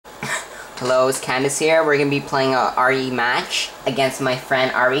Hello, it's Candace here. We're gonna be playing a RE match against my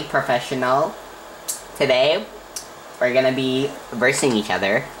friend RE Professional. Today, we're gonna be versing each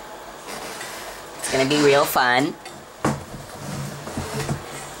other. It's gonna be real fun.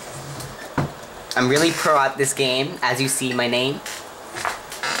 I'm really pro at this game, as you see my name.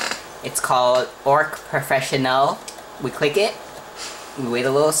 It's called Orc Professional. We click it, we wait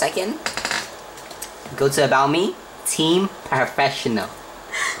a little second, go to About Me, Team Professional.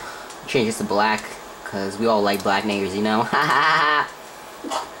 Change this to black, because we all like black niggers, you know?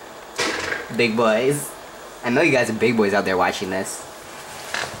 Big boys. I know you guys are big boys out there watching this.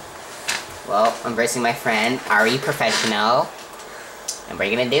 Well, I'm versing my friend, RE Professional. And we're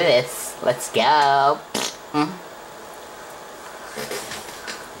gonna do this. Let's go. I'm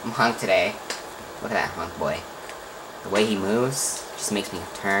hunk today. Look at that hunk boy. The way he moves just makes me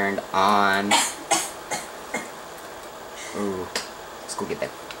turned on. Ooh. Let's go get that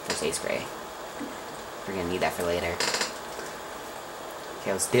first aid spray. We're gonna need that for later.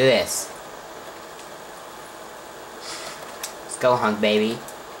 Okay, let's do this. Let's go, hunk baby.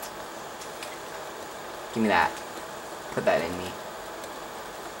 Give me that. Put that in me.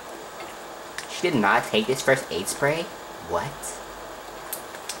 She did not take this first aid spray? What?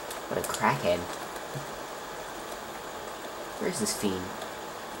 What a crackhead. Where's this fiend?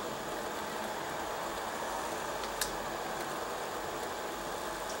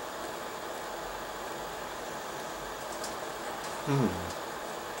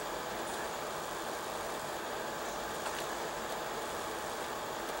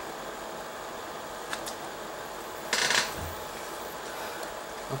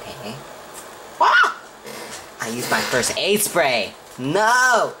 Okay. Ah! I used my first aid spray.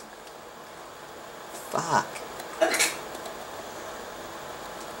 No! Fuck.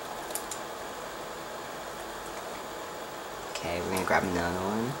 Okay, we're gonna grab another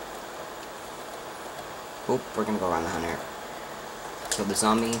one. Oop, we're gonna go around the hunter. Kill the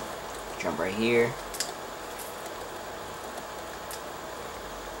zombie. Jump right here.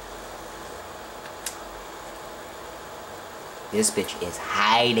 This bitch is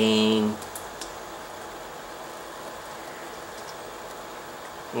hiding.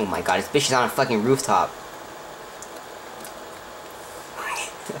 Oh my god, this bitch is on a fucking rooftop.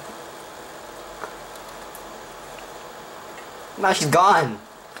 Now she's gone.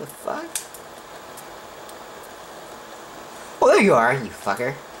 What the fuck? Oh, there you are, you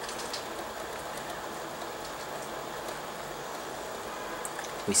fucker.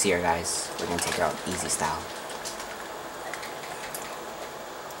 We see her, guys. We're gonna take her out easy style.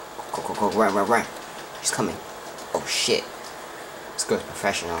 Go, go, go, run, run, run. She's coming. Oh, shit. This girl's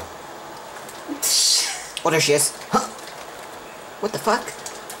professional. Oh, there she is. Huh? What the fuck?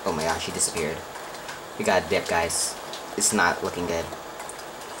 Oh my god, she disappeared. We got a dip, guys. It's not looking good.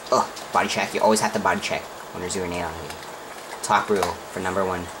 Oh, body check. You always have to body check when there's a grenade on you. Top rule for number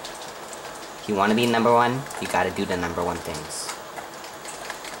one. If you want to be number one, you gotta do the number one things.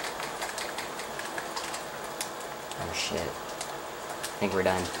 Oh shit. I think we're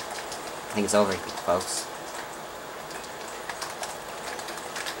done. I think it's over, folks.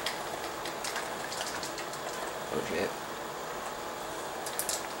 Oh shit.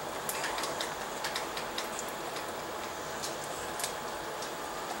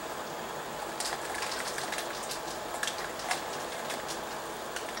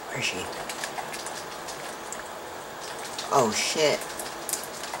 Where is she? Oh shit.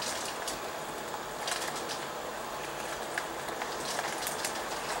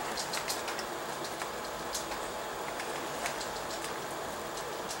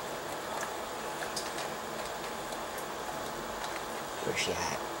 Where's she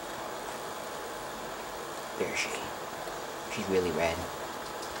at? There is she. She's really red.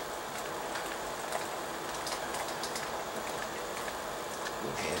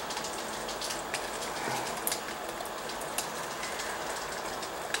 Okay.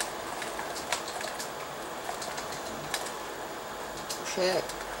 Shit.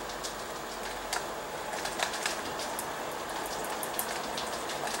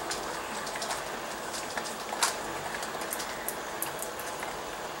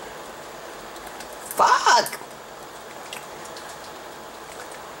 Fuck!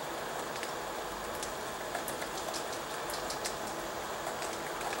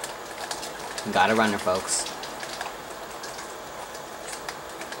 Gotta run her, folks.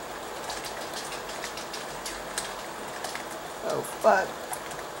 Oh, fuck.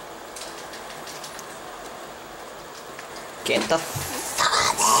 Get the fuck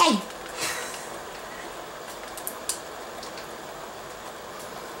out of me!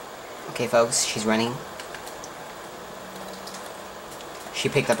 Okay, folks, she's running. She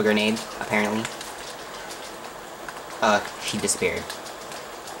picked up a grenade, apparently. She disappeared.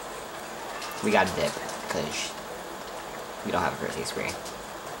 We gotta dip, because we don't have a first aid spray.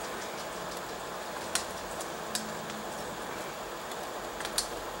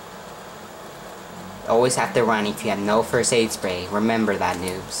 Always have to run if you have no first aid spray. Remember that,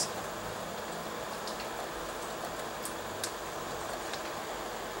 noobs.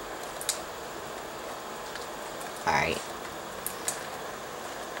 Alright.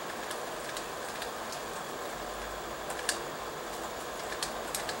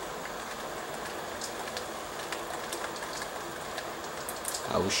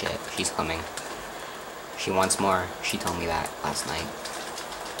 Oh shit, she's coming. She wants more. She told me that last night.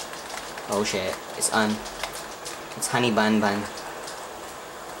 Oh shit, it's Honey Bun Bun.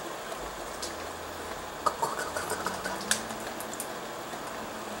 Go, go, go, go, go, go, go.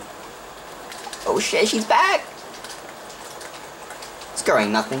 Oh shit, she's back! This girl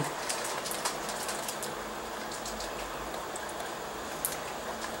ain't nothing.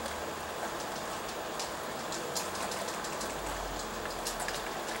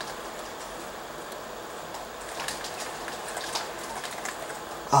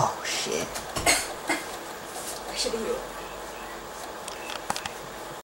 Oh shit. I should have